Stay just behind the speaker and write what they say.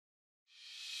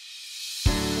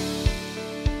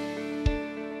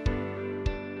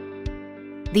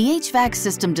The HVAC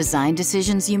system design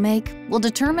decisions you make will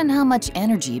determine how much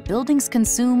energy buildings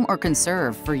consume or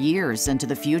conserve for years into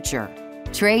the future.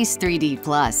 Trace 3D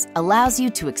Plus allows you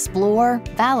to explore,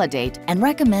 validate, and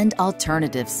recommend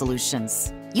alternative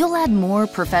solutions. You'll add more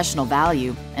professional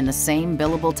value in the same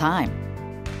billable time.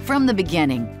 From the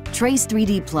beginning, Trace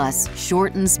 3D Plus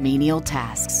shortens menial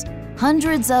tasks.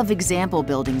 Hundreds of example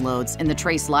building loads in the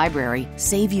Trace library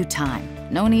save you time.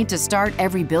 No need to start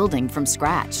every building from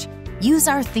scratch. Use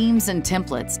our themes and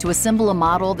templates to assemble a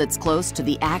model that's close to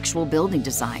the actual building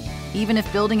design, even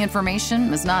if building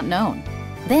information is not known.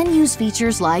 Then use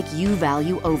features like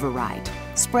U-Value Override,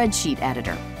 Spreadsheet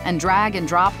Editor, and Drag and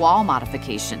Drop Wall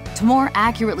Modification to more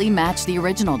accurately match the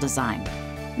original design.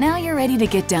 Now you're ready to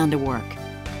get down to work.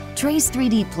 Trace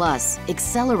 3D Plus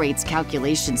accelerates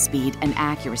calculation speed and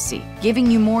accuracy, giving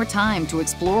you more time to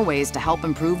explore ways to help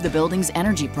improve the building's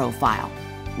energy profile.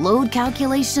 Load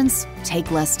calculations take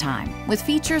less time with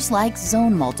features like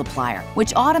Zone Multiplier,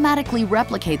 which automatically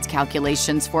replicates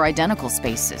calculations for identical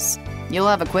spaces. You'll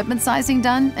have equipment sizing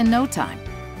done in no time.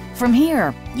 From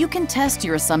here, you can test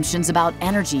your assumptions about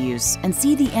energy use and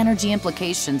see the energy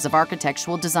implications of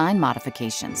architectural design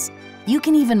modifications. You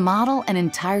can even model an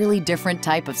entirely different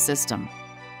type of system.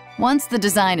 Once the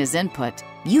design is input,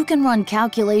 you can run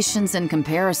calculations and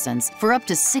comparisons for up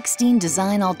to 16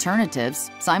 design alternatives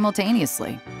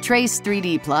simultaneously. Trace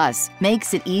 3D Plus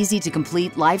makes it easy to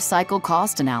complete lifecycle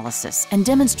cost analysis and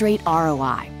demonstrate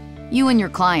ROI. You and your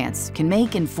clients can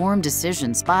make informed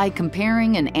decisions by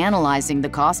comparing and analyzing the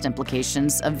cost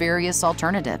implications of various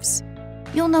alternatives.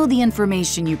 You'll know the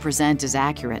information you present is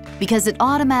accurate because it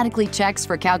automatically checks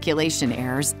for calculation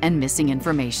errors and missing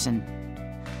information.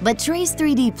 But Trace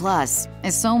 3D Plus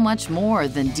is so much more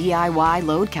than DIY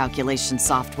load calculation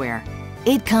software.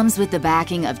 It comes with the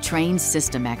backing of trained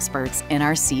system experts in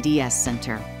our CDS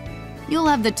Center. You'll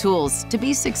have the tools to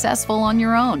be successful on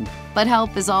your own, but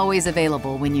help is always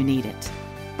available when you need it.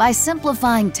 By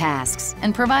simplifying tasks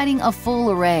and providing a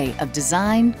full array of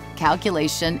design,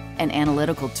 calculation, and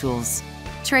analytical tools,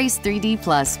 Trace 3D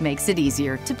Plus makes it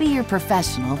easier to be your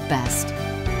professional best.